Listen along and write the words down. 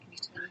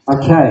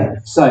Okay,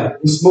 so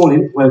this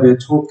morning we're going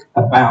to talk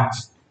about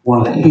one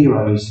of the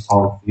heroes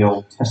of the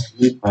Old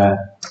Testament, part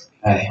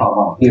of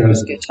our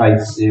Heroes of the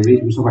Faith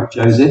series. We'll talk about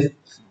Joseph.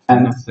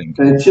 And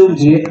for the children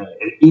here,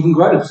 even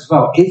grown-ups as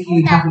well, if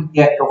you haven't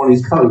yet got one of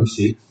these colouring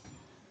sheets,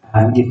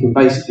 you can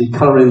basically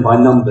colour in by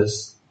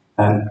numbers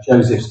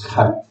Joseph's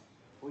coat.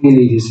 All you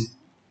need is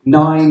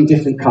 9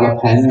 different colour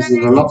pens.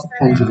 There are lots of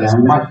pens around.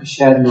 You might have to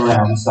share them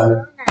around,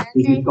 so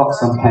if you've got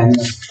some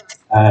pens,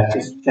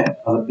 just check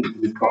other people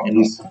who've got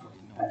these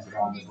pens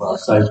around as well.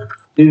 So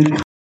do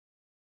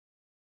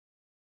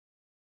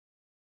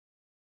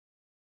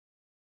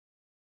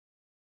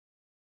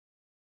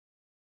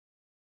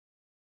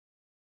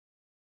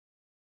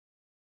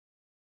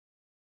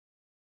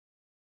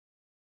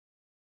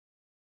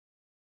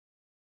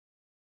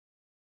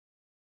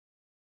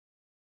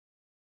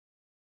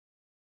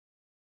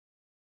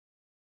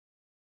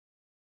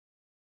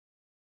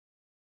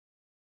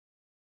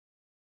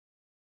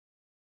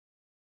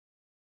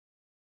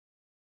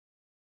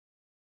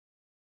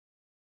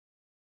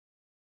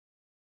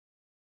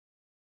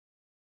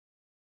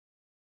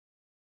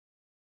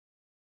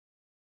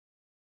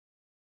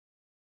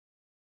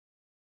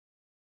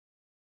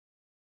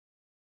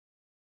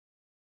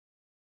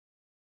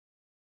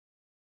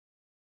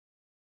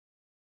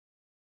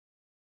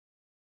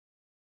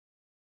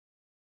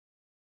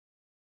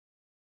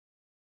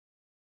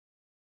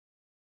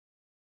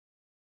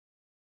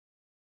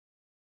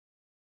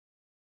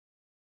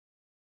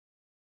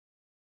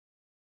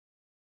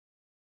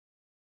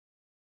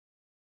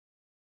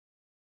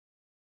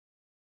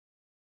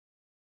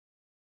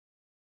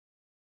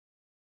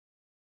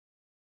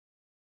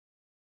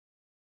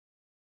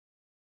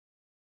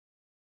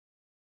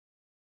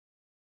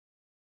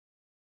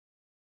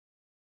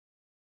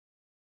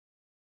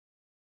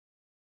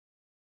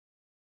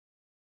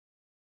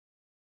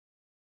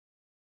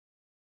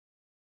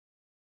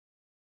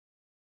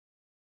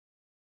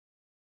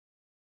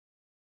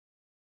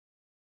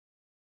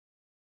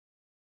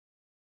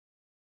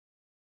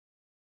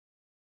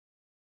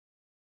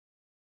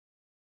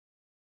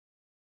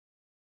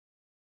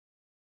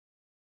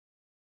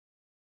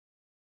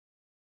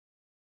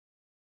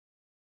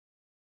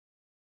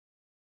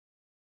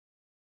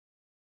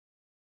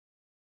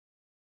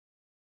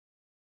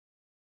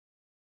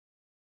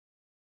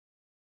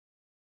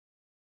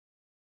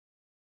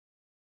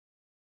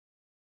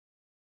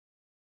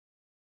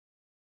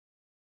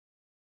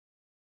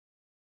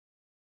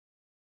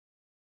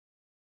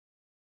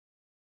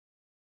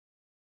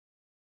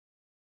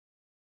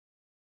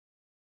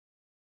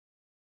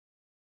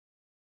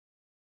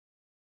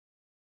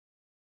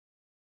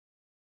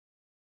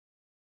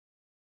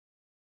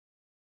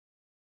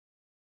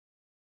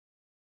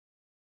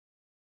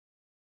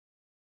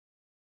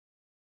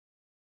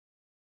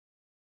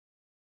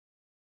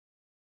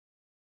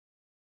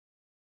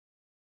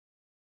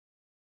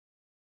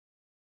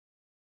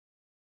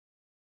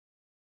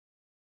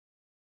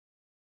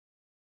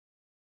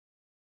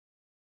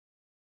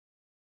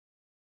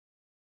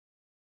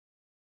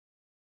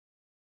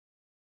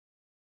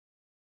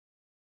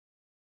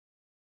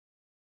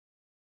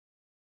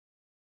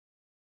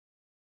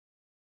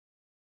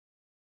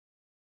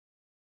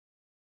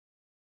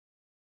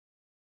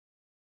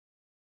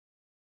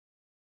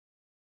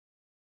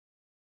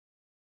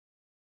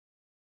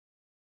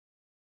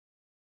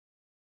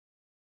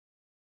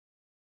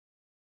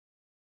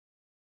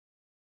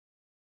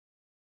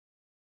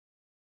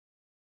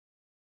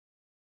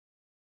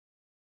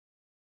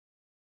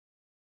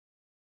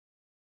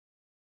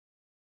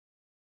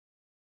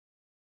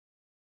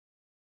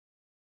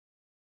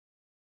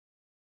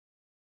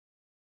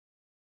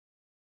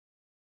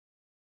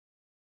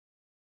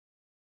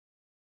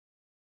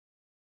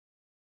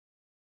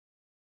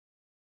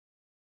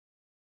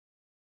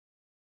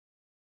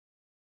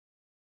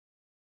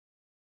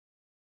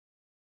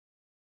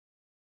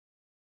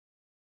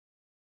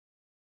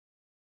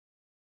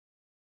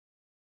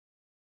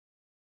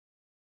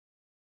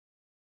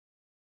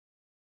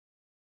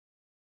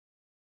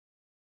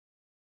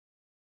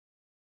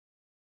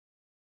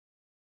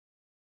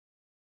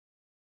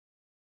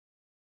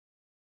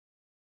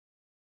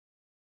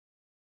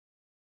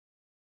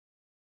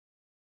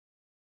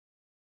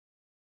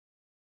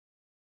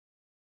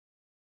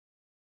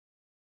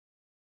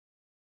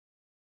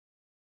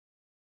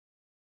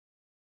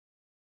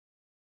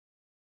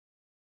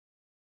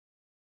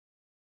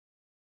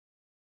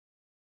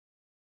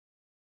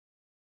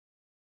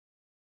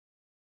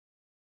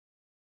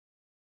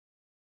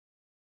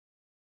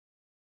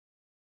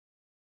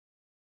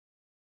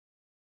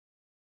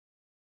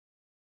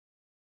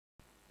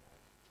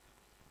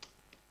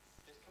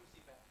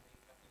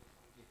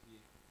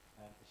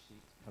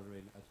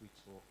as we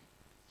talk.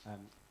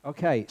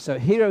 Okay, so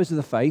Heroes of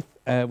the Faith.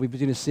 We've been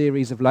doing a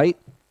series of late.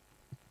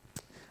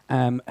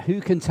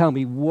 Who can tell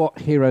me what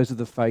Heroes of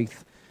the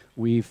Faith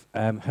we've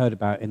heard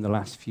about in the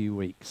last few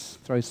weeks?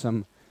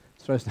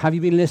 Have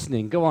you been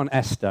listening? Go on,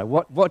 Esther.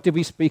 What did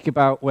we speak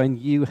about when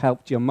you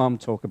helped your mum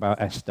talk about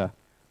Esther?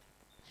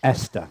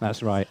 Esther,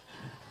 that's right.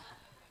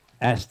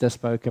 Esther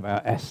spoke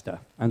about Esther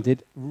and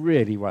did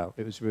really well.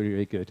 It was really,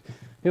 really good.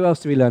 Who else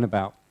did we learn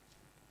about?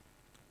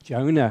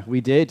 Jonah,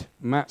 we did.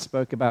 Matt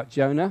spoke about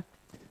Jonah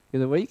the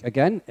other week.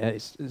 Again,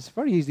 it's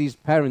very easy, these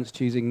parents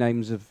choosing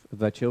names of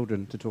their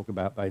children to talk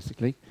about,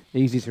 basically.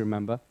 Easy to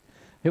remember.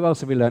 Who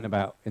else have we learned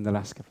about in the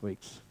last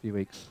few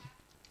weeks?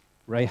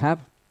 Rahab,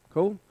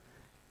 cool.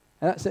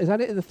 Is that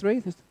it, the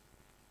three?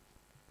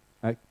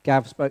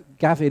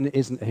 Gavin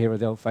isn't a hero of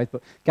the old faith,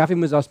 but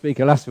Gavin was our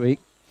speaker last week.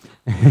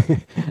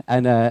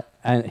 and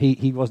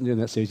he wasn't doing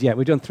that series. Yeah,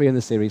 we've done 3 in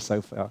the series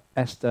so far.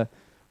 Esther,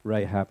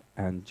 Rahab,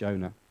 and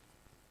Jonah.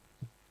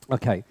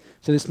 Okay,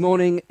 so this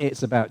morning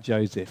it's about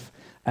Joseph.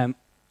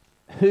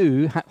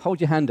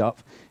 Hold your hand up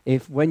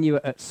if when you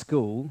were at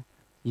school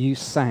you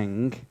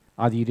sang,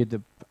 either you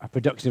did a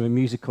production of a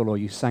musical or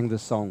you sang the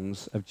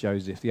songs of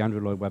Joseph, the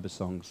Andrew Lloyd Webber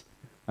songs.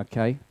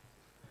 Okay?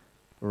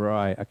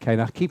 Right, okay,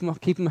 now keep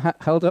them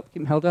held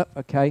up,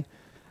 okay?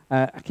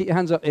 Keep your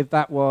hands up if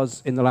that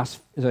was in the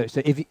last, so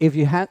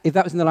if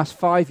that was in the last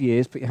 5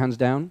 years, put your hands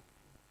down.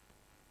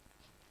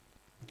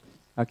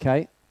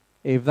 Okay?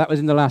 If that was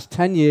in the last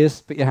 10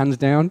 years, put your hands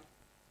down.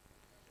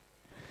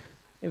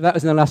 If that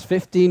was in the last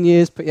 15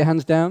 years, put your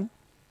hands down.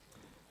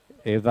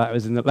 If that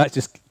was let's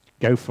just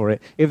go for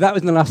it. If that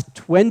was in the last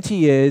 20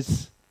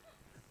 years,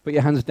 put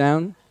your hands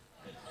down.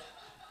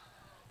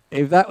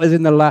 If that was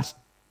in the last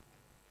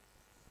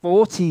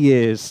 40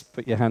 years,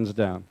 put your hands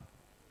down.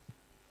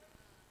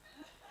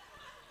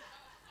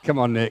 Come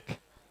on, Nick.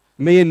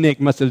 Me and Nick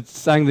must have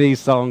sang these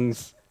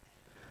songs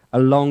a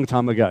long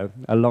time ago.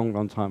 A long,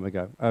 long time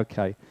ago.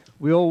 Okay.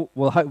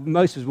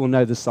 Most of us will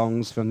know the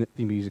songs from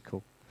the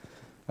musical.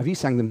 Have you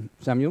sang them,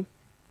 Samuel?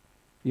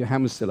 Your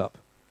hand was still up.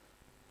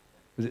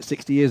 Was it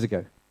 60 years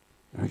ago?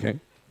 Okay,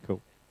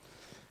 cool.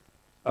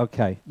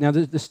 Okay. Now,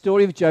 the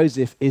story of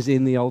Joseph is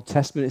in the Old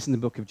Testament. It's in the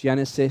book of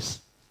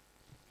Genesis.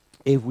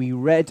 If we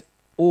read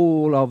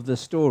all of the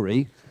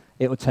story,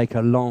 it would take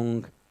a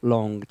long,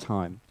 long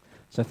time.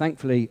 So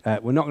thankfully,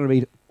 we're not going to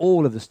read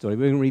all of the story.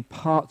 We're going to read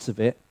parts of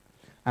it.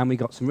 And we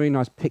got some really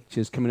nice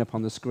pictures coming up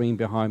on the screen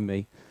behind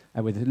me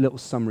with little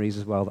summaries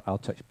as well that I'll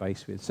touch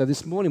base with. So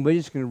this morning, we're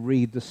just going to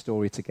read the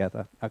story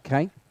together,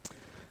 okay?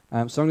 So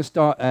I'm going to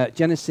start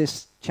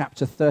Genesis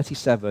chapter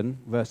 37,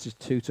 verses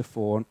 2 to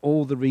 4. And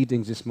all the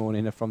readings this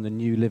morning are from the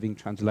New Living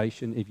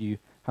Translation. If you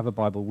have a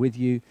Bible with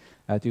you,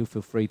 do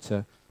feel free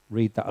to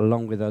read that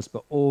along with us.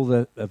 But all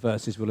the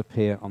verses will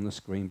appear on the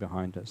screen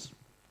behind us.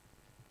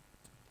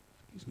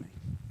 Excuse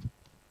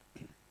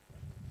me.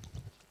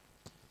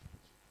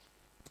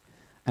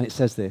 And it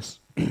says this.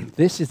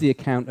 This is the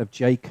account of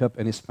Jacob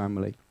and his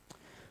family.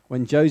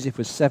 When Joseph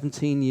was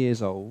 17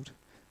 years old,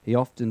 he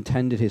often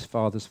tended his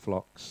father's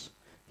flocks.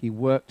 He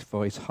worked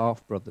for his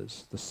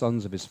half-brothers, the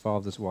sons of his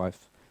father's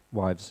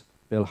wives,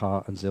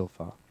 Bilhah and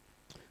Zilpah.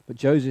 But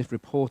Joseph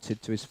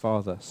reported to his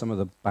father some of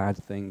the bad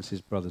things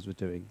his brothers were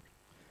doing.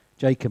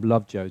 Jacob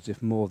loved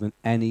Joseph more than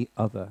any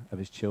other of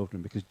his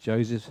children because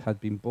Joseph had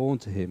been born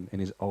to him in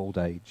his old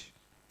age.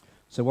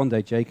 So one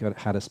day Jacob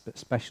had a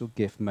special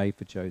gift made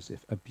for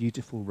Joseph, a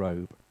beautiful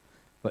robe.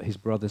 But his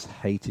brothers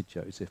hated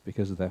Joseph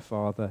because their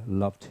father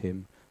loved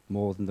him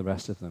more than the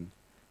rest of them.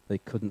 They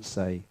couldn't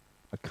say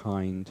a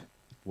kind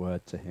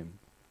word to him.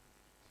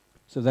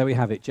 So there we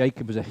have it.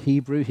 Jacob was a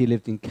Hebrew. He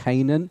lived in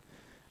Canaan,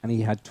 and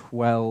he had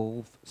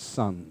 12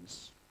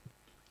 sons.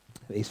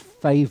 His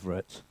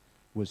favorite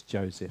was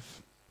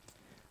Joseph.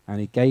 And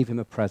he gave him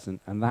a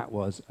present, and that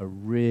was a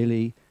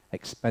really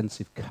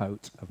expensive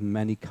coat of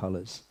many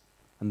colors.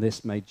 And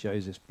this made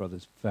Joseph's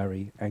brothers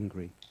very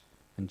angry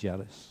and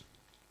jealous.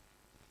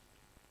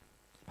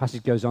 The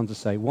passage goes on to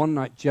say, one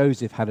night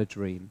Joseph had a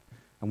dream,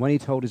 and when he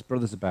told his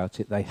brothers about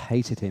it, they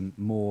hated him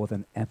more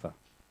than ever.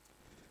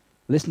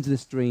 Listen to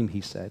this dream, he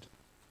said.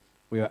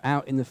 We were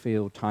out in the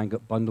field tying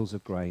up bundles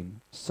of grain.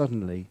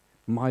 Suddenly,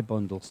 my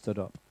bundle stood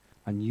up,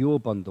 and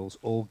your bundles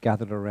all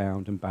gathered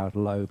around and bowed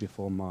low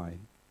before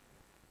mine.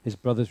 His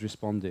brothers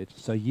responded,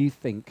 so you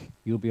think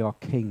you'll be our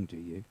king, do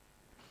you?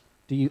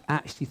 Do you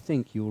actually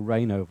think you'll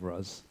reign over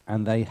us?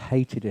 And they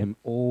hated him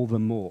all the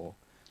more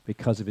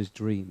because of his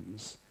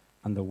dreams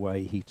and the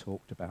way he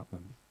talked about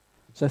them.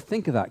 So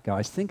think of that,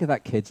 guys. Think of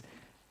that, kids.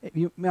 If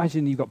you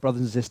imagine you've got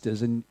brothers and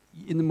sisters, and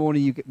in the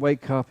morning you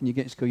wake up and you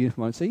get into school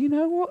uniform and say, you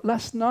know what,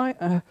 last night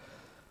I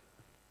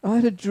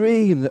had a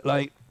dream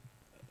that,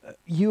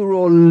 you were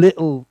all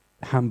little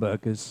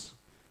hamburgers,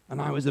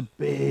 and I was a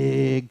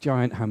big,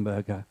 giant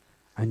hamburger,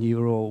 and you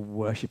were all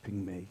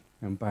worshipping me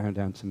and bowing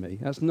down to me.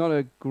 That's not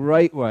a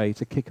great way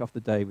to kick off the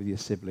day with your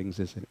siblings,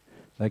 is it?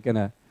 They're going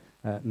to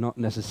not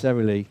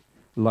necessarily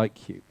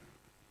like you.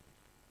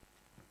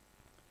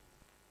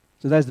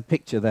 So there's the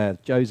picture there,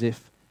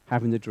 Joseph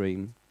having the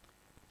dream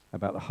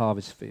about the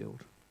harvest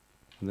field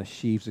and the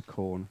sheaves of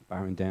corn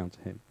bowing down to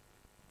him.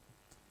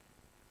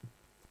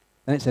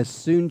 Then it says,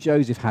 soon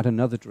Joseph had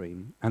another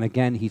dream, and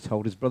again he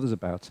told his brothers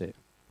about it.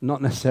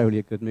 Not necessarily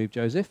a good move,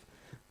 Joseph,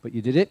 but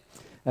you did it.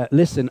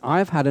 Listen,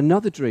 I've had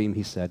another dream,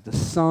 he said. The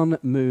sun,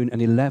 moon,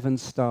 and 11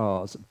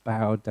 stars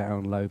bowed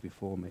down low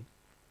before me.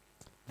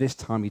 This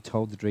time he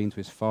told the dream to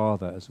his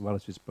father as well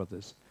as his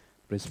brothers.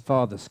 But his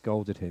father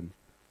scolded him.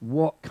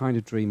 "What kind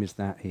of dream is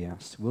that?" he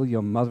asked. "Will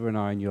your mother and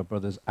I and your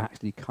brothers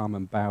actually come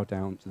and bow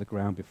down to the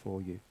ground before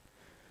you?"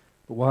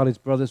 But while his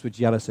brothers were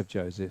jealous of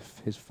Joseph,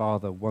 his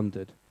father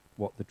wondered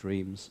what the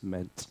dreams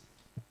meant.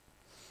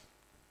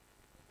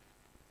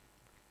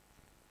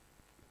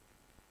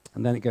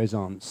 And then it goes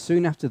on.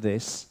 Soon after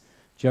this,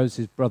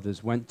 Joseph's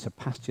brothers went to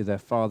pasture their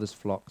father's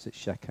flocks at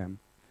Shechem.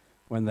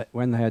 When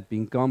they had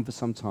been gone for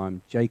some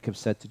time, Jacob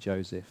said to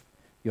Joseph,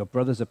 "Your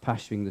brothers are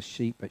pasturing the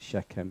sheep at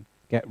Shechem.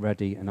 Get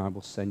ready, and I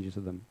will send you to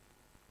them."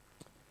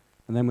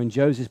 And then when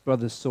Joseph's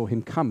brothers saw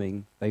him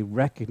coming, they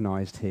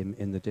recognized him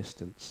in the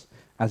distance.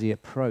 As he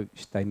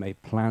approached, they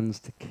made plans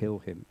to kill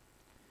him.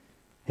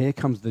 "Here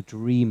comes the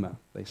dreamer,"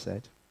 they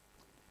said.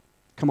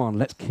 "Come on,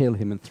 let's kill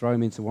him and throw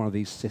him into one of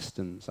these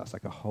cisterns." That's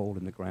like a hole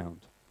in the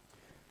ground.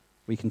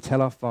 "We can tell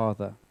our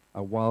father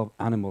a wild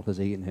animal has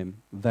eaten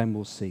him. Then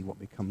we'll see what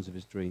becomes of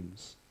his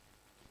dreams."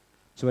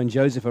 So when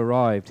Joseph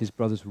arrived, his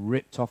brothers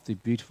ripped off the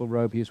beautiful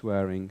robe he was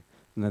wearing,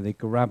 and then they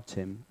grabbed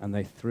him and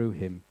they threw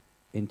him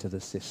into the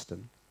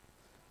cistern.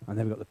 And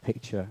then we've got the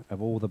picture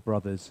of all the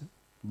brothers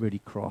really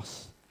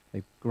cross.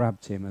 They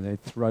grabbed him and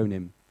they'd thrown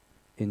him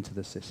into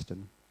the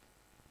cistern.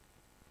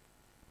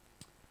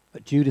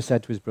 But Judah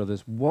said to his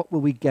brothers, "What will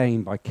we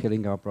gain by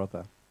killing our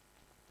brother?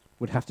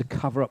 We'd have to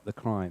cover up the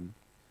crime.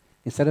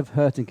 Instead of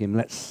hurting him,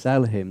 let's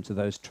sell him to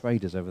those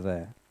traders over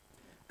there.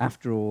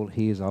 After all,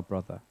 he is our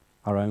brother,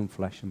 our own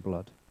flesh and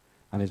blood."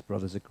 And his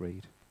brothers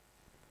agreed.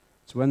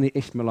 So when the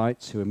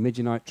Ishmaelites, who were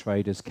Midianite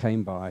traders,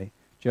 came by,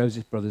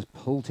 Joseph's brothers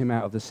pulled him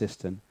out of the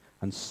cistern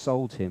and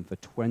sold him for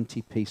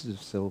 20 pieces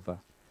of silver,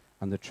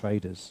 and the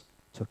traders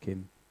took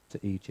him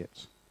to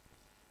Egypt.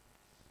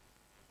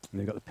 And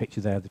they've got the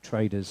picture there of the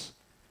traders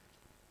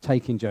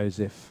taking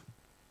Joseph,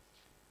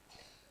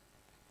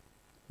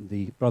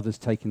 the brothers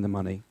taking the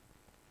money,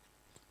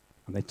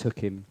 and they took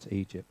him to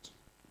Egypt.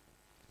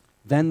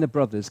 Then the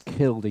brothers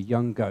killed a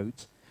young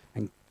goat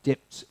and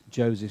dipped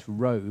Joseph's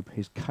robe,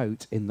 his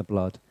coat, in the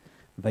blood.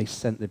 They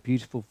sent the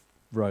beautiful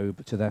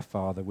robe to their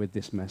father with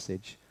this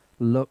message: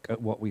 "Look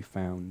at what we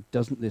found.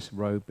 Doesn't this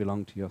robe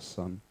belong to your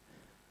son?"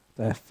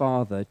 Their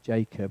father,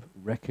 Jacob,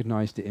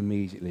 recognized it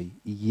immediately.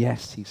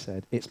 "Yes," he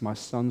said, "it's my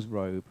son's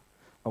robe.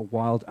 A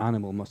wild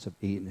animal must have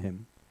eaten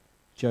him.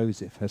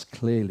 Joseph has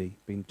clearly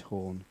been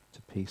torn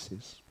to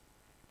pieces."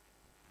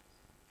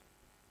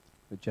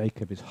 But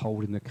Jacob is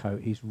holding the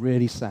coat. He's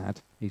really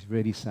sad. He's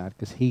really sad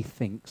because he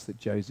thinks that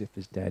Joseph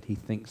is dead. He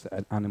thinks that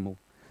an animal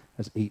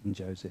has eaten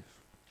Joseph.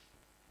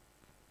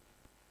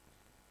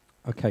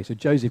 Okay, so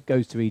Joseph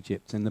goes to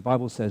Egypt, and the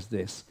Bible says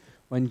this: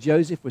 "When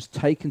Joseph was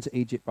taken to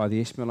Egypt by the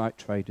Ishmaelite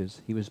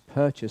traders, he was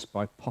purchased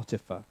by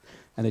Potiphar,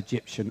 an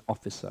Egyptian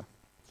officer.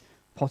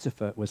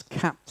 Potiphar was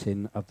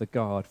captain of the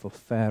guard for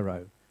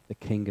Pharaoh, the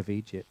king of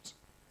Egypt.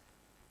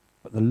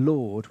 But the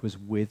Lord was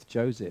with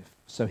Joseph,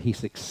 so he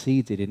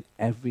succeeded in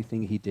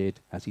everything he did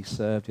as he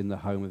served in the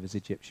home of his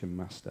Egyptian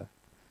master.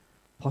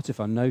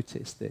 Potiphar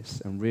noticed this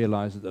and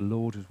realized that the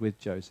Lord was with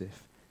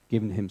Joseph,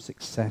 giving him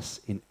success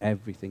in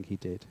everything he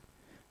did.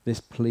 This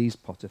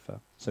pleased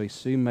Potiphar, so he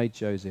soon made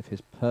Joseph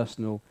his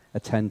personal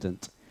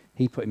attendant.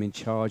 He put him in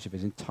charge of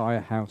his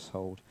entire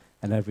household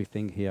and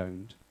everything he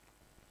owned."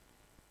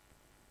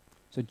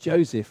 So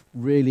Joseph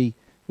really,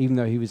 even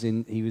though he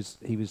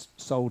was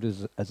sold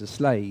as a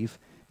slave,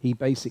 he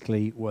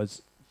basically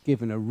was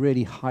given a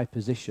really high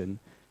position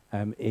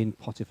in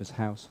Potiphar's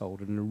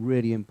household, and a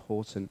really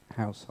important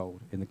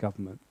household in the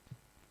government.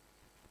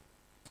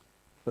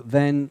 But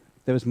then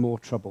there was more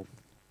trouble.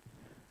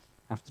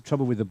 After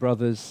trouble with the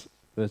brothers,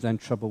 there was then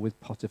trouble with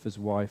Potiphar's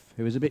wife,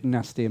 who was a bit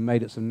nasty and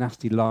made up some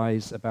nasty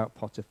lies about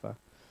Potiphar.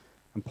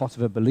 And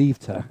Potiphar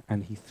believed her,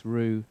 and he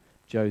threw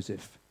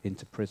Joseph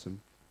into prison.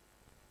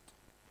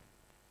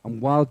 And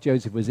while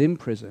Joseph was in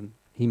prison,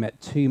 he met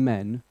two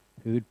men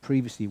who had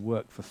previously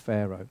worked for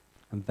Pharaoh,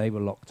 and they were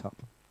locked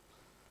up.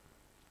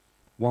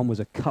 One was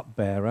a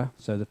cupbearer,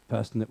 so the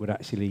person that would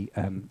actually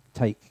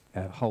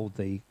hold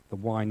the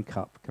wine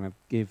cup, kind of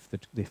give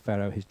the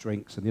Pharaoh his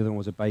drinks, and the other one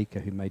was a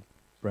baker who made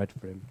bread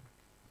for him.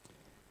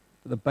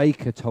 But the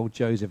baker told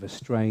Joseph a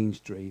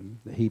strange dream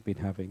that he'd been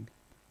having.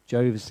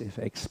 Joseph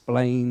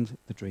explained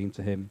the dream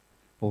to him,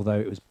 although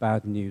it was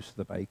bad news for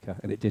the baker,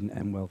 and it didn't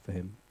end well for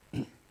him.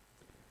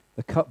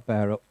 The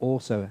cupbearer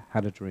also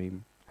had a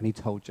dream, and he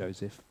told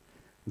Joseph.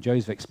 And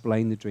Joseph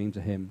explained the dream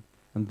to him,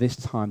 and this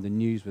time the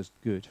news was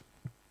good.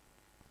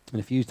 And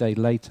a few days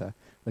later,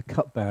 the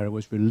cupbearer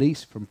was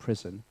released from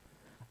prison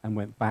and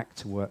went back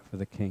to work for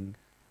the king.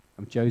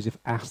 And Joseph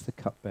asked the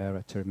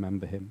cupbearer to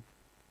remember him.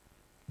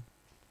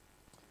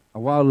 A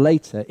while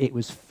later, it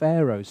was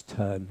Pharaoh's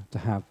turn to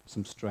have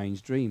some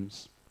strange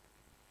dreams.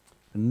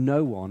 And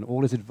no one,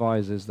 all his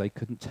advisors, they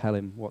couldn't tell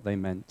him what they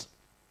meant.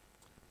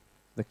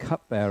 The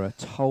cupbearer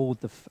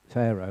told the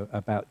Pharaoh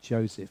about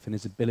Joseph and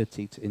his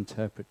ability to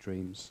interpret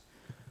dreams.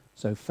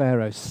 So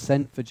Pharaoh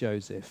sent for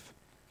Joseph,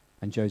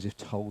 and Joseph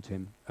told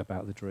him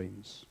about the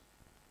dreams.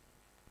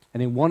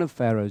 And in one of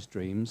Pharaoh's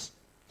dreams,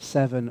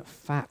 7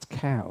 fat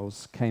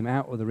cows came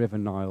out of the river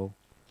Nile,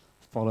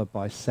 followed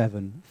by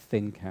 7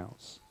 thin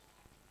cows.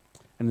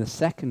 And in the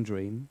second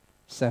dream,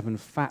 7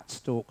 fat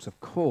stalks of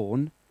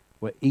corn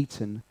were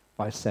eaten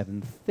by 7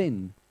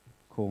 thin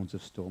corns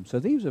of storm. So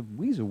these are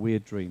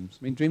weird dreams.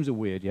 I mean, dreams are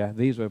weird, yeah?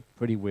 These were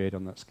pretty weird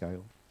on that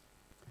scale.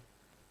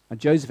 And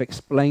Joseph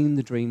explained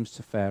the dreams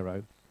to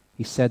Pharaoh.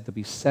 He said there'll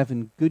be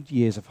 7 good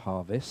years of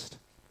harvest,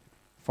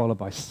 followed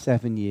by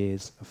 7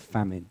 years of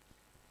famine.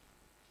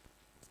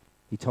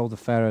 He told the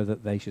Pharaoh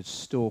that they should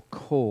store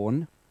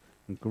corn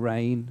and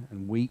grain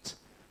and wheat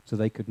so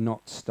they could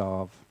not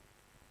starve.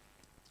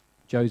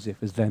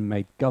 Joseph was then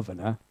made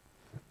governor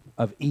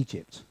of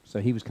Egypt. So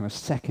he was kind of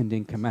second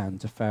in command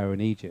to Pharaoh in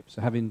Egypt.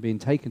 So having been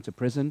taken to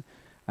prison,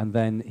 and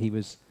then he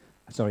was,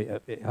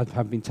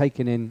 having been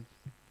taken in,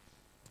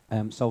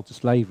 sold to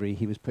slavery,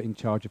 he was put in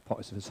charge of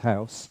Potiphar's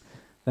house.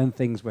 Then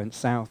things went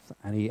south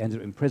and he ended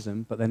up in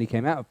prison, but then he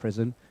came out of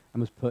prison and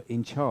was put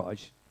in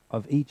charge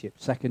of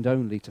Egypt, second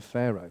only to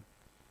Pharaoh.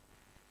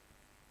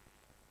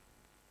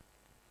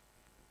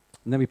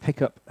 And then we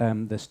pick up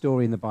the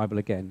story in the Bible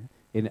again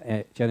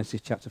in Genesis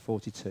chapter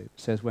 42. It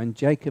says, when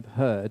Jacob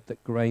heard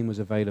that grain was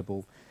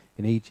available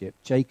in Egypt,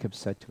 Jacob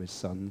said to his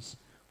sons,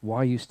 why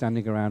are you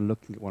standing around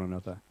looking at one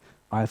another?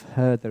 I have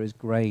heard there is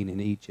grain in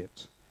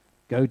Egypt.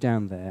 Go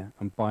down there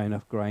and buy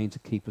enough grain to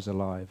keep us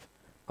alive,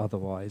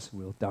 otherwise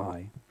we'll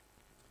die.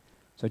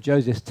 So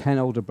Joseph's 10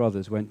 older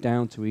brothers went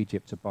down to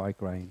Egypt to buy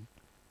grain,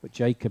 but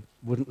Jacob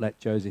wouldn't let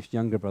Joseph's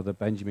younger brother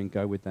Benjamin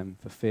go with them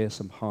for fear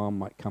some harm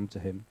might come to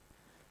him.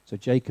 So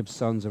Jacob's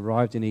sons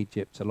arrived in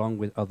Egypt along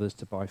with others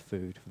to buy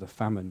food, for the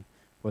famine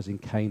was in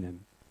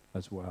Canaan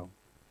as well.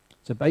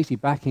 So basically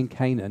back in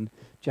Canaan,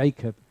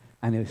 Jacob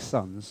and his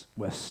sons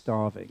were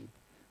starving.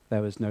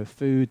 There was no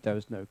food, there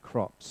was no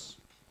crops.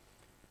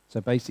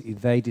 So basically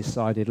they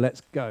decided,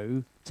 let's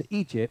go to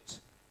Egypt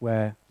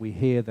where we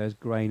hear there's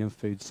grain and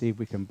food, see if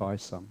we can buy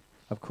some.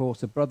 Of course,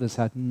 the brothers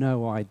had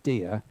no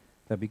idea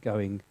they'd be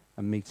going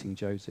and meeting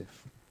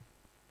Joseph.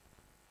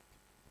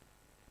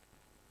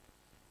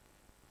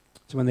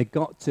 So when they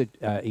got to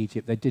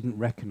Egypt, they didn't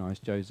recognize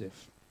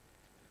Joseph.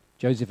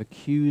 Joseph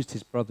accused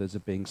his brothers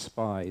of being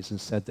spies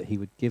and said that he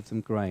would give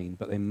them grain,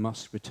 but they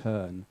must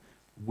return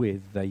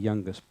with their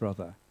youngest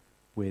brother,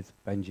 with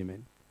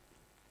Benjamin.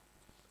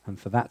 And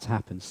for that to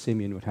happen,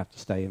 Simeon would have to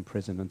stay in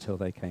prison until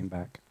they came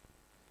back.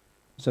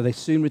 So they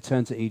soon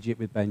returned to Egypt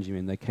with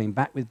Benjamin. They came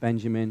back with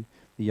Benjamin,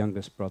 the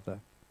youngest brother.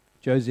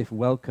 Joseph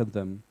welcomed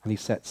them and he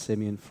set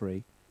Simeon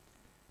free.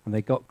 And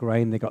they got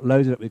grain, they got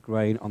loaded up with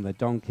grain on their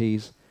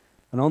donkeys.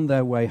 And on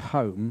their way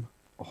home,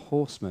 a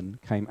horseman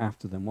came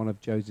after them, one of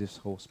Joseph's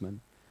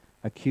horsemen,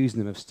 accusing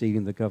them of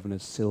stealing the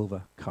governor's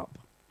silver cup.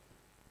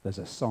 There's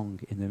a song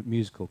in the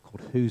musical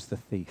called Who's the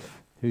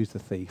Thief? Who's the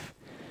Thief?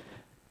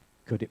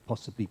 Could it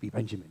possibly be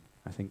Benjamin?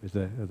 I think was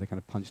the kind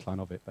of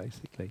punchline of it,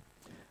 basically.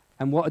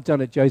 And what had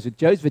done at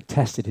Joseph had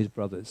tested his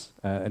brothers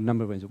a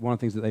number of ways. One of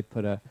the things that they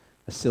put a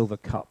silver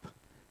cup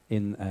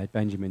in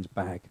Benjamin's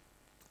bag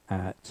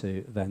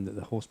to then that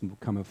the horseman would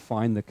come and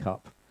find the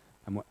cup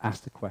and would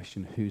ask the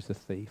question, who's the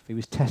thief? He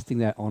was testing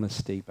their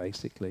honesty,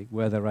 basically,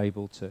 where they're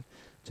able to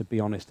be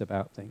honest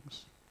about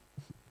things.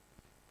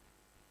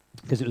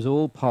 Because it was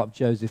all part of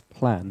Joseph's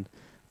plan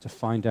to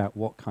find out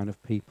what kind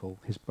of people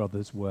his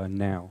brothers were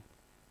now.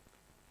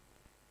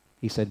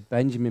 He said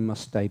Benjamin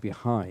must stay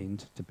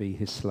behind to be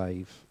his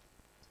slave.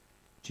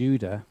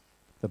 Judah,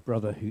 the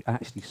brother who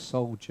actually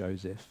sold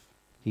Joseph,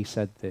 he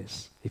said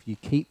this, if you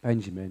keep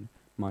Benjamin,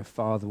 my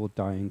father will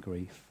die in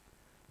grief.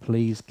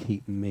 Please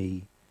keep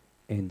me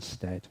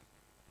instead.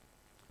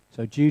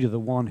 So Judah, the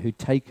one who'd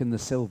taken the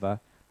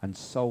silver and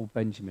sold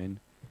Benjamin,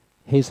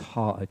 his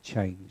heart had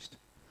changed.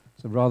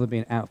 So rather than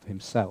being out for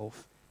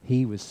himself,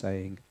 he was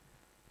saying,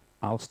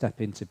 I'll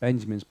step into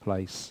Benjamin's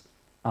place,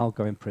 I'll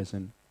go in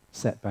prison,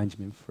 set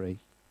Benjamin free.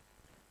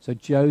 So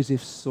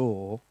Joseph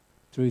saw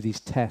through these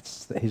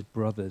tests that his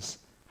brothers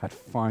had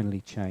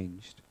finally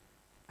changed.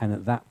 And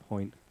at that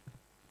point,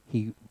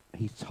 he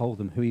told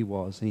them who he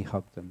was and he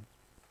hugged them.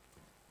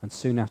 And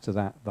soon after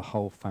that, the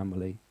whole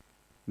family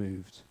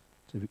moved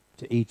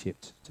to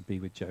Egypt to be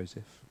with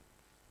Joseph.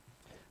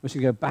 We're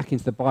going to go back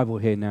into the Bible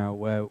here now,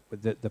 where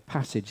the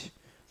passage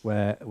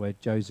where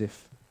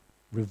Joseph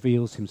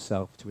reveals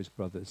himself to his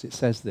brothers. It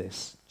says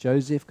this,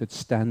 Joseph could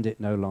stand it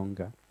no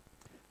longer.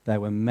 There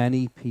were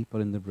many people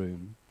in the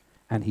room,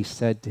 and he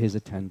said to his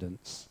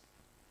attendants,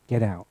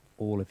 get out,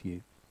 all of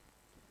you.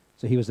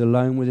 So he was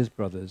alone with his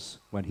brothers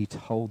when he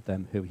told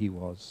them who he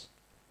was.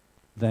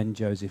 Then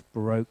Joseph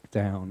broke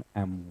down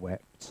and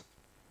wept.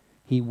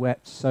 He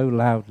wept so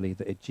loudly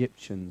that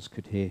Egyptians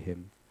could hear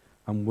him,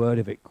 and word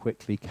of it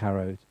quickly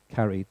carried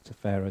to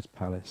Pharaoh's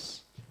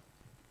palace.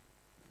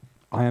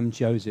 I am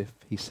Joseph,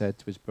 he said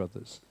to his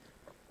brothers.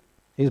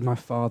 Is my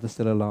father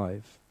still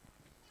alive?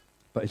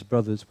 But his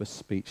brothers were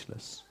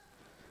speechless.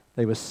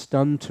 They were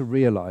stunned to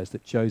realize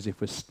that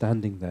Joseph was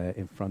standing there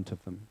in front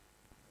of them.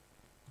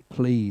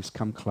 Please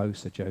come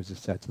closer, Joseph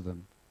said to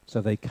them.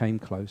 So they came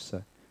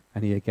closer,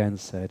 and he again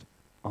said,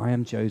 I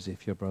am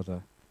Joseph, your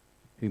brother,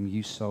 whom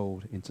you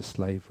sold into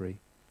slavery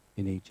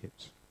in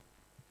Egypt.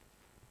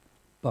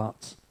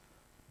 But,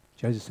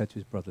 Joseph said to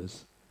his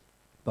brothers,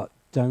 but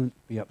don't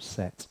be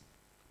upset.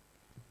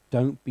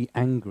 Don't be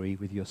angry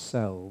with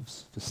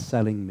yourselves for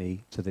selling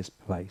me to this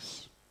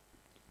place.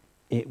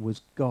 It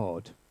was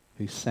God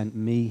who sent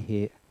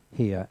me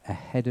here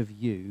ahead of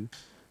you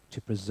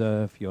to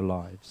preserve your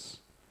lives.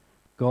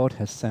 God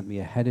has sent me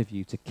ahead of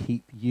you to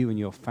keep you and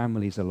your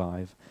families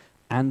alive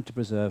and to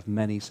preserve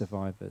many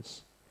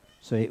survivors.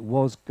 So it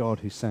was God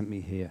who sent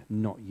me here,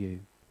 not you.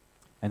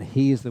 And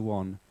he is the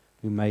one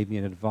who made me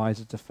an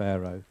advisor to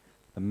Pharaoh,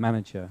 the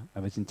manager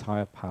of his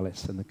entire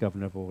palace and the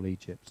governor of all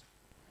Egypt.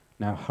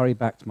 Now hurry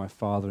back to my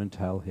father and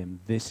tell him,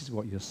 this is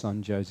what your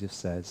son Joseph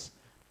says.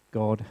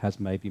 God has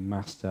made me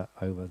master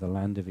over the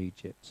land of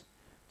Egypt.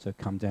 So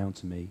come down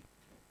to me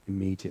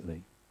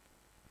immediately.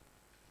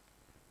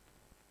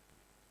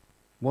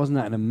 Wasn't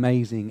that an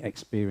amazing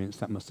experience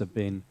that must have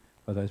been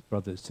for those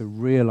brothers to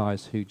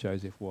realize who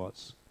Joseph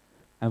was?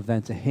 And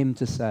then to him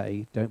to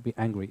say, don't be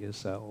angry at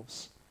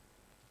yourselves.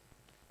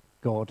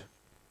 God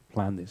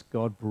planned this.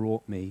 God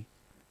brought me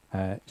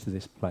to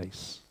this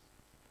place.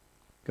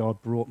 God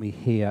brought me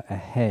here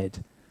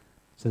ahead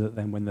so that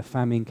then when the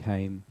famine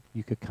came,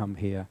 you could come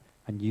here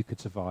and you could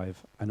survive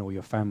and all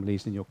your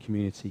families and your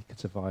community could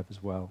survive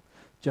as well.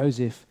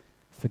 Joseph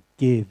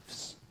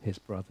forgives his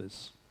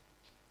brothers.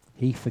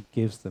 He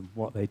forgives them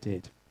what they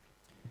did.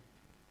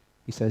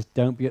 He says,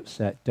 don't be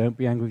upset, don't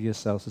be angry with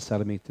yourselves for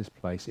selling me to this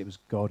place. It was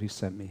God who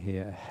sent me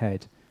here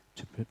ahead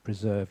to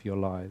preserve your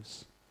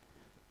lives.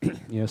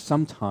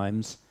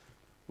 Sometimes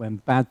when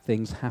bad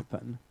things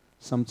happen,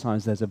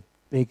 sometimes there's a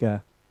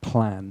bigger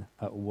plan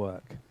at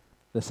work.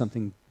 There's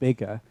something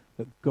bigger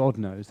that God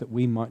knows that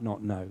we might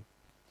not know.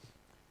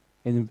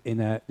 In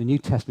the New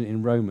Testament,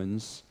 in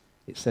Romans,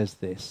 it says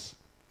this,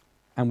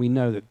 and we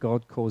know that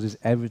God causes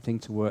everything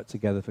to work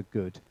together for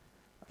good,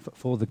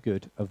 for the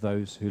good of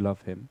those who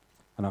love him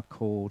and are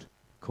called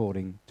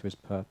according to his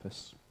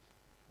purpose.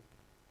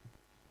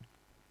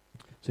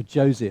 So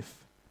Joseph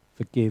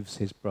forgives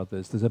his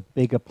brothers. There's a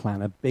bigger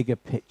plan, a bigger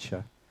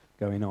picture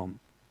going on.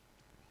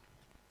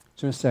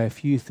 So I'm going to say a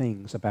few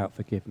things about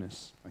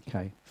forgiveness,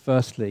 okay?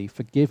 Firstly,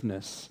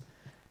 forgiveness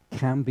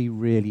can be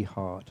really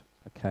hard,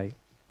 okay?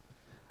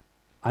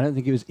 I don't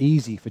think it was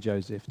easy for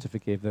Joseph to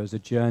forgive. There was a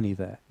journey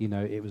there.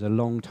 It was a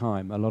long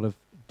time. A lot of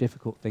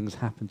difficult things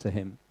happened to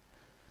him.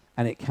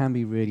 And it can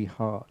be really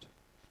hard.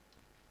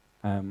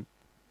 When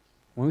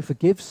we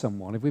forgive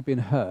someone, if we've been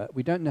hurt,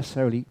 we don't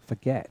necessarily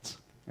forget,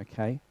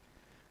 okay?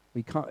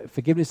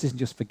 Forgiveness isn't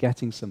just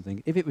forgetting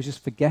something. If it was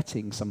just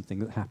forgetting something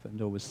that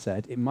happened or was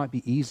said, it might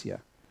be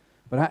easier.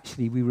 But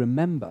actually, we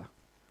remember.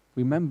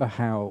 Remember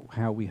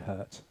how we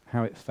hurt,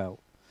 how it felt.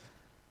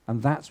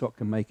 And that's what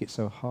can make it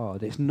so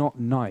hard. It's not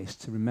nice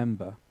to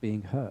remember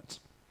being hurt.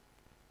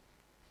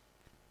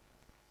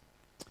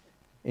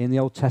 In the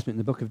Old Testament, in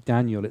the book of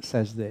Daniel, it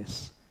says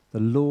this, the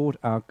Lord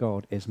our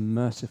God is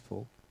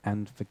merciful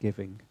and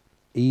forgiving,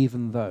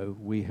 even though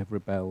we have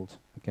rebelled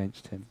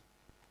against him.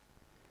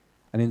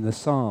 And in the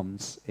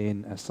Psalms,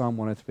 in Psalm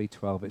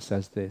 103:12, it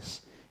says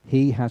this,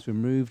 he has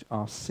removed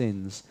our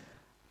sins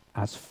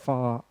as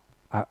far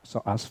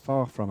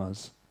from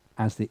us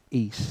as the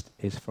east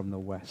is from the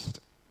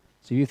west.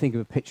 So you think of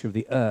a picture of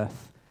the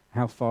earth,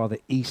 how far the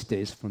east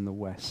is from the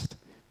west.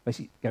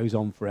 Basically, it goes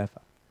on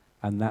forever.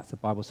 And that's the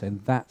Bible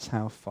saying that's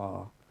how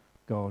far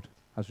God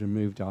has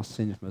removed our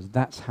sins from us.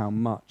 That's how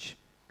much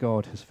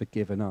God has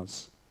forgiven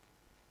us.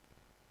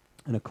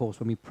 And of course,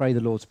 when we pray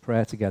the Lord's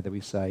Prayer together, we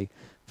say,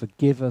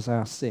 forgive us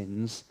our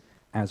sins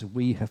as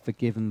we have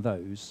forgiven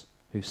those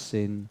who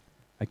sin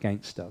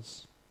against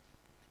us.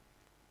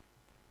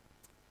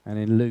 And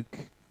in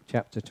Luke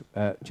chapter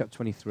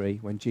 23,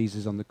 when Jesus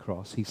is on the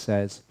cross, he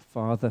says,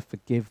 Father,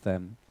 forgive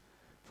them,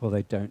 for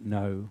they don't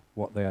know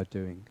what they are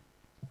doing.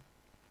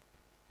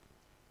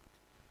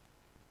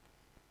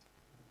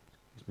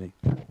 Excuse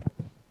me.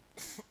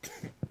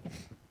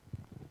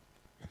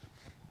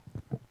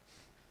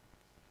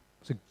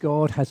 So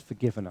God has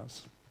forgiven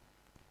us.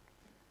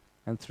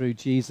 And through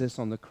Jesus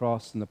on the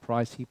cross and the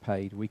price he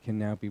paid, we can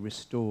now be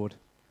restored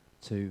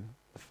to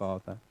the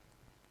Father.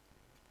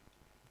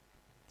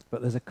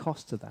 But there's a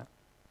cost to that.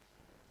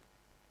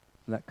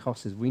 And that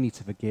cost is we need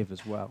to forgive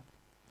as well.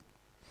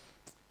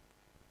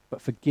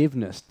 But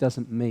forgiveness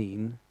doesn't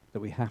mean that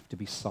we have to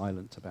be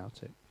silent about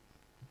it.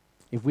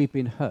 If we've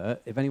been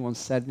hurt, if anyone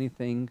said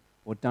anything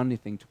or done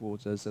anything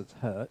towards us that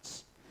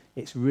hurts,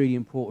 it's really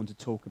important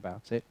to talk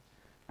about it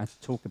and to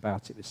talk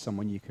about it with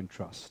someone you can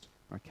trust,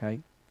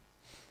 okay?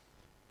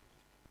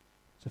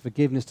 So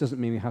forgiveness doesn't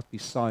mean we have to be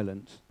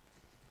silent.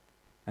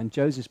 And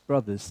Joseph's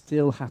brothers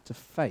still had to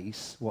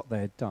face what they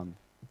had done.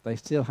 They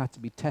still had to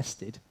be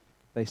tested.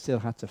 They still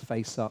had to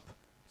face up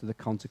to the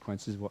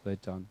consequences of what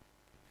they'd done.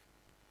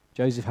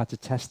 Joseph had to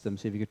test them,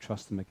 see if he could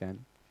trust them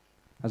again.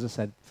 As I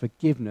said,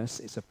 forgiveness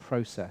is a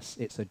process,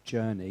 it's a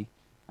journey,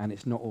 and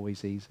it's not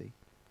always easy.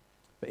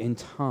 But in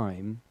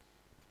time,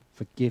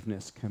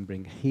 forgiveness can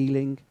bring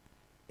healing,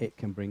 it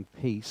can bring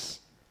peace,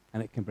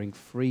 and it can bring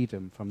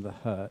freedom from the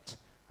hurt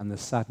and the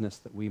sadness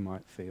that we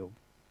might feel.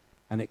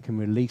 And it can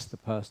release the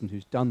person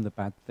who's done the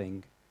bad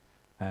thing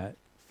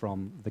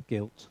from the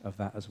guilt of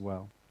that as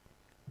well.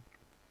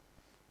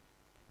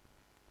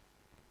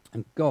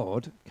 And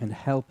God can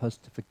help us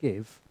to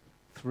forgive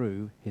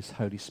through his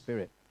Holy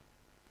Spirit.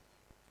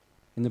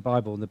 In the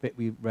Bible, in the bit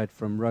we read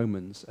from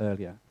Romans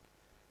earlier,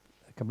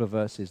 a couple of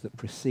verses that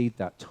precede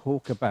that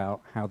talk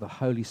about how the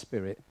Holy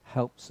Spirit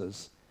helps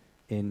us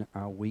in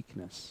our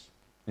weakness.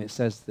 And it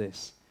says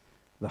this: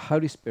 the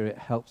Holy Spirit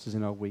helps us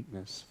in our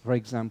weakness. For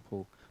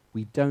example,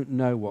 we don't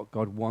know what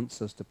God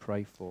wants us to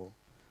pray for,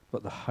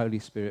 but the Holy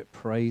Spirit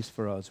prays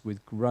for us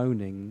with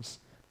groanings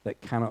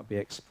that cannot be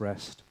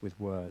expressed with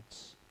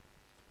words.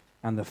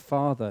 And the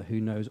Father, who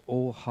knows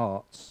all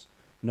hearts,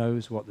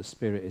 knows what the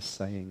Spirit is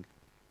saying.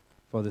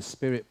 For the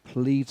Spirit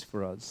pleads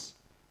for us,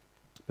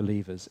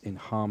 believers, in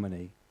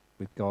harmony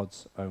with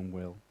God's own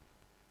will.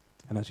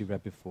 And as we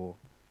read before,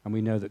 and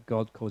we know that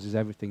God causes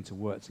everything to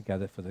work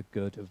together for the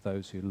good of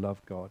those who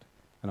love God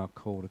and are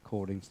called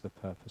according to the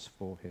purpose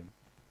for him.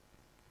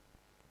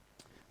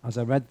 As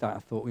I read that, I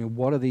thought,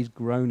 what are these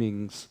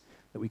groanings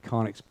that we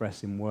can't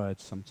express in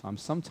words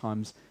sometimes?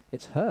 Sometimes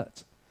it's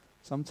hurt.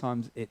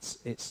 Sometimes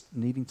it's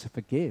needing to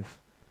forgive,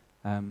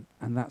 and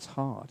that's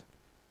hard.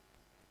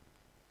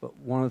 But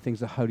one of the things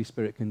the Holy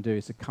Spirit can do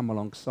is to come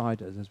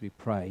alongside us as we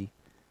pray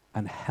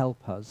and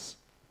help us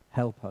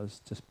to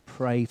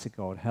pray to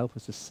God, help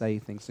us to say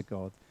things to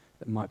God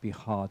that might be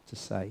hard to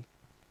say.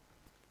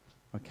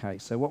 Okay,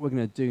 so what we're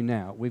going to do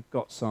now, we've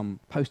got some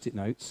Post-it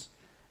notes,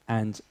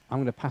 and I'm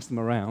going to pass them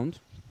around.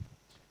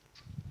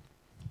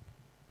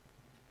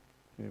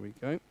 Here we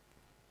go.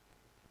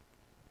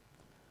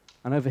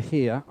 And over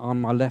here, on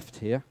my left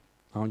here,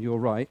 on your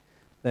right,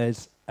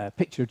 there's a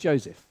picture of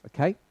Joseph,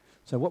 okay?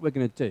 So what we're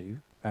going to do,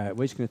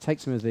 we're just going to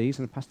take some of these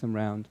and pass them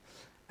around.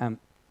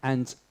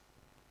 And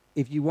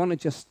if you want to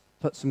just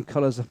put some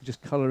colours up,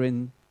 just colour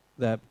in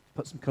there,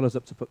 put some colours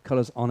up to put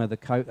colours on the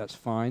coat, that's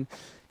fine.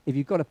 If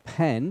you've got a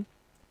pen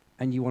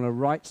and you want to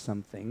write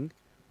something,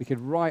 we could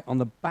write on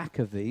the back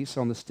of these, so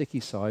on the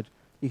sticky side,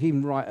 you can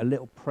even write a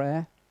little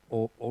prayer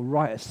or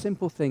write a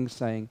simple thing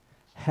saying,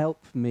 "Help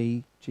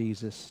me,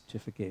 Jesus, to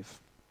forgive."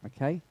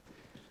 Okay?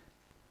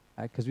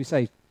 Because we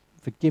say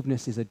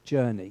forgiveness is a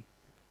journey.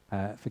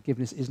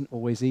 Forgiveness isn't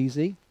always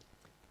easy.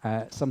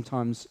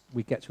 Sometimes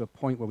we get to a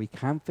point where we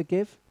can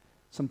forgive.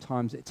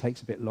 Sometimes it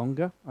takes a bit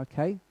longer,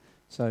 okay?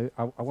 So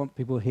I want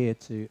people here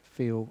to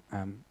feel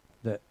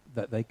that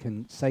they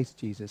can say to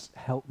Jesus,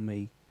 "Help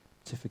me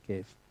to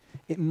forgive."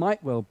 It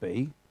might well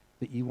be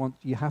that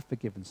you have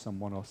forgiven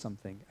someone or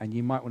something, and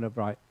you might want to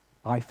write,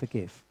 "I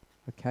forgive,"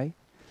 okay?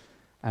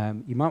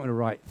 You might want to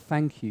write,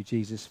 "Thank you,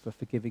 Jesus, for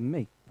forgiving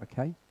me,"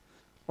 okay?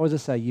 Or as I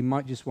say, you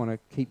might just want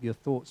to keep your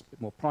thoughts a bit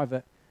more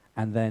private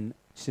and then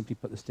simply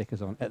put the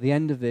stickers on. At the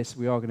end of this,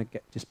 we are going to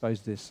dispose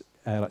of this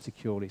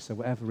securely, so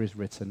whatever is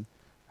written,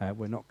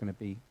 we're not going to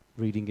be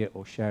reading it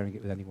or sharing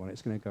it with anyone.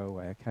 It's going to go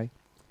away, okay?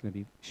 It's going to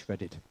be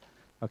shredded.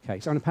 Okay,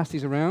 so I'm going to pass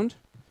these around.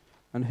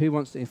 And who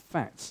wants to, in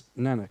fact,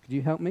 Nana, could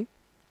you help me?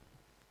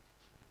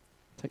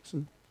 Take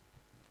some,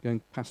 go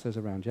and pass those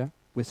around, yeah?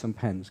 With some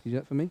pens. Could you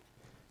do that for me?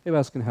 Who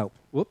else can help?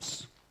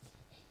 Whoops.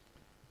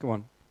 Go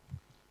on.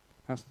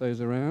 Pass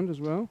those around as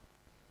well.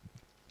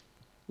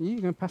 You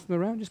going to pass them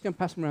around? Just go and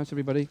pass them around to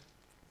everybody.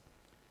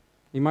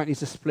 You might need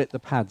to split the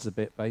pads a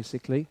bit,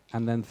 basically,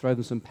 and then throw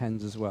them some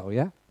pens as well,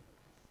 yeah?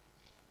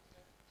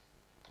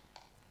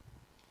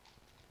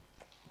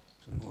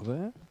 Some more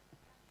there.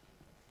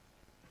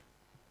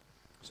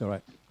 It's all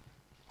right.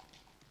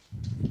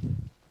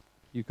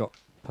 You've got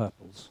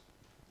purples.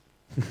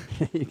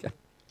 Here you go.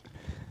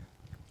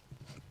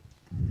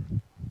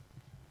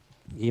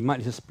 You might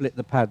need to split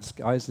the pads,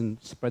 guys, and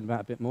spread them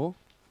out a bit more.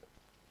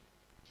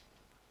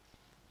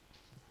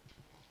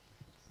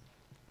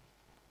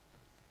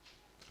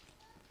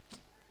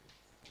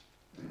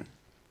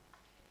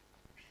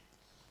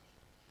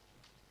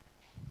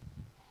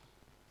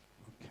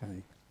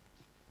 Okay.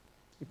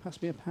 You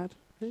pass me a pad,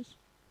 please?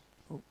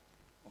 Oh,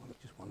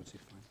 just one or two,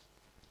 fine.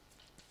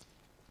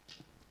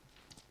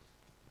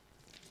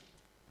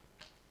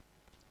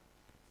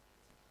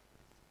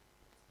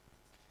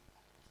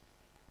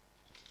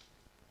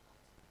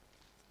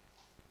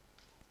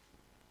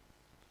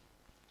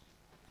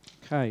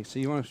 Okay, so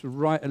you want us to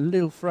write a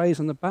little phrase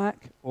on the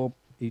back, or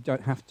you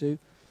don't have to.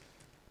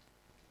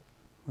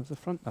 What's the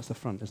front? That's the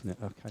front, isn't it?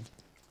 Okay.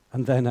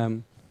 And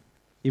then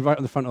you write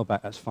on the front or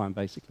back, that's fine,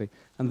 basically.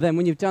 And then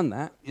when you've done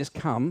that, you just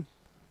come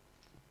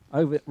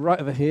right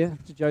over here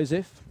to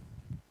Joseph.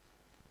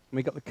 And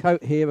we've got the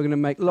coat here. We're going to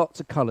make lots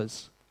of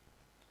colours.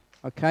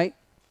 Okay?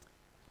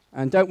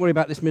 And don't worry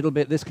about this middle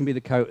bit. This can be the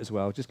coat as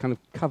well. Just kind of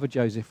cover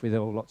Joseph with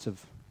lots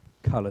of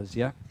colours,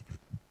 yeah?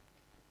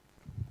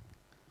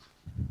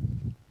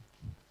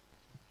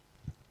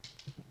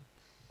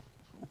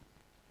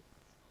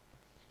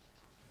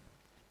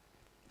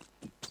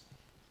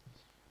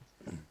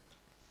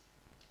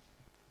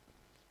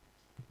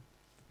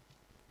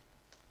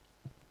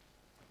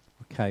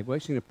 Okay, we're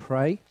actually going to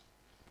pray.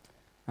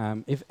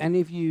 If any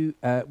of you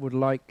would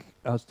like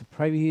us to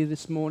pray with you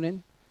this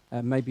morning,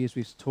 maybe as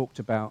we've talked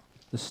about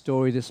the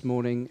story this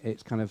morning,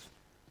 it's kind of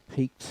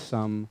piqued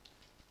something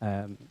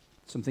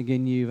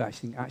in you.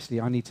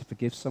 Actually, I need to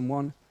forgive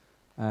someone,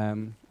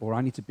 or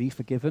I need to be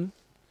forgiven.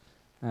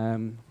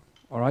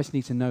 or I just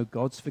need to know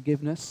God's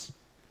forgiveness,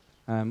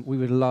 we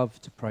would love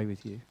to pray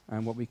with you.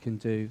 And what we can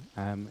do,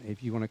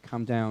 if you want to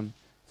come down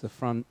to the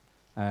front,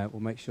 we'll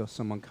make sure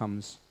someone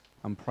comes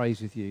and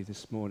prays with you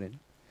this morning.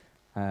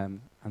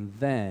 And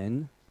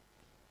then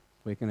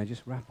we're going to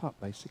just wrap up,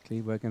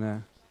 basically. We're going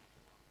to,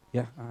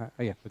 we're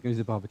going to do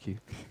the barbecue.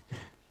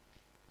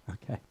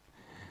 Okay.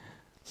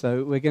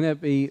 So we're going to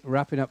be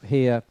wrapping up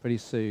here pretty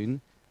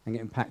soon and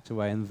getting packed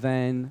away, and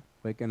then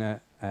we're going to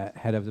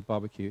head over to the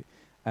barbecue.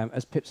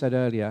 As Pip said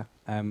earlier,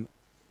 even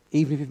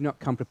if you've not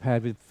come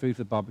prepared with food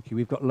for the barbecue,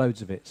 we've got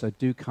loads of it, so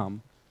do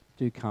come.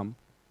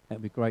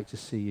 It'll be great to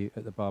see you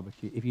at the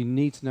barbecue. If you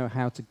need to know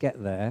how to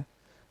get there,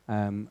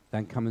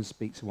 then come and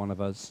speak to one of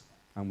us,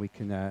 and we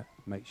can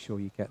make sure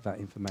you get that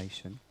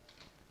information.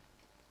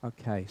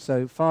 Okay,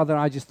 so Father,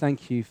 I just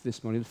thank you for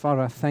this morning.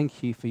 Father, I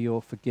thank you for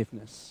your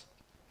forgiveness,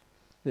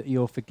 that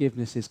your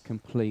forgiveness is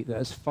complete, that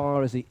as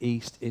far as the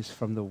east is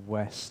from the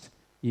west,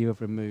 you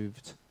have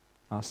removed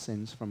our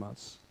sins from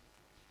us.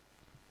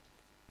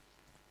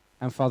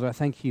 And Father, I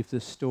thank you for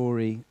the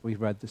story we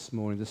read this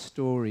morning, the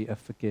story of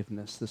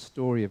forgiveness, the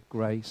story of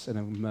grace and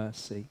of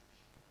mercy.